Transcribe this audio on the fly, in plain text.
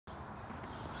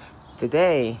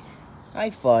today I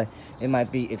thought it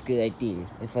might be a good idea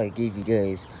if I gave you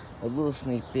guys a little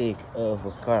sneak peek of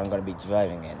what car I'm going to be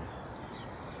driving in.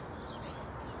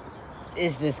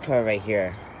 It's this car right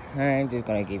here. I'm just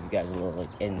going to give you guys a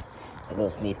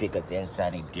little sneak peek of the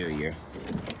inside interior.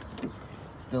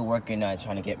 Still working on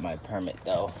trying to get my permit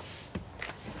though.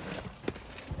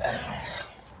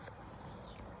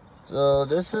 So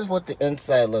this is what the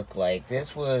inside looked like.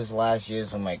 This was last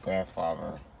year's with my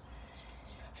grandfather.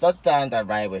 Sometimes I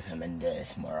ride with him in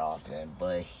this more often,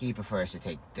 but he prefers to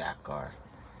take that car.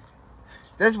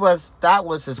 That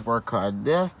was his work car.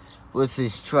 That was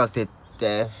his truck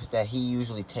that he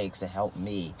usually takes to help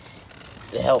me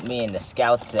in the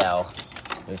scouts out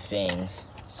with things,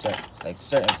 like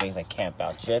certain things like camp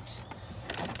out trips.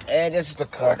 And this is the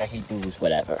car that he does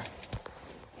whatever.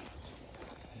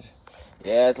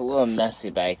 Yeah, it's a little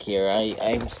messy back here.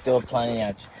 I'm still planning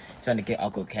on trying to get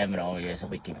Uncle Kevin over here so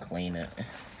we can clean it,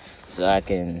 so I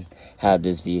can have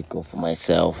this vehicle for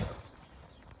myself.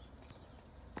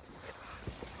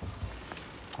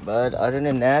 But other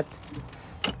than that,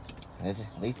 at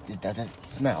least it doesn't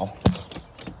smell.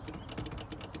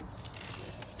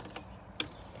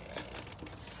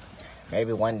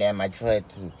 Maybe one day I might try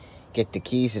to get the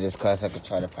keys to this car so I could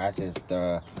try to practice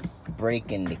the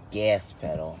brake and the gas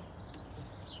pedal.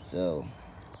 So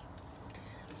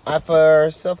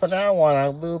for now on, I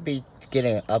will be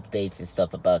getting updates and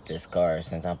stuff about this car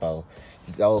since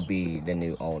I'll be the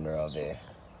new owner of it.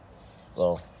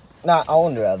 Well, not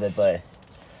owner of it, but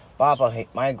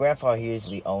my grandfather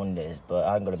usually owned this, but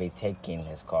I'm gonna be taking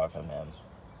his car from him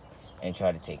and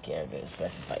try to take care of it as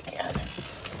best as I can.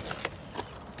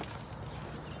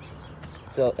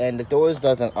 So, and the doors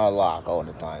doesn't unlock all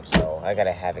the time, so I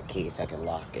gotta have a key so I can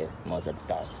lock it most of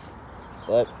the time.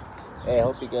 But hey, I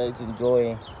hope you guys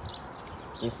enjoy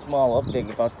this small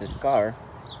update about this car,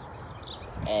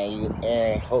 and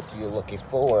I hope you're looking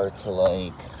forward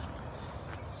to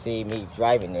see me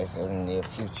driving this in the near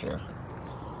future.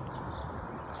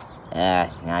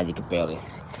 Now you can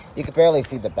barely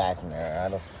see the back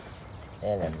mirror.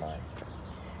 Never mind.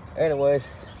 Anyways,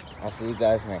 I'll see you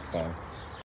guys next time.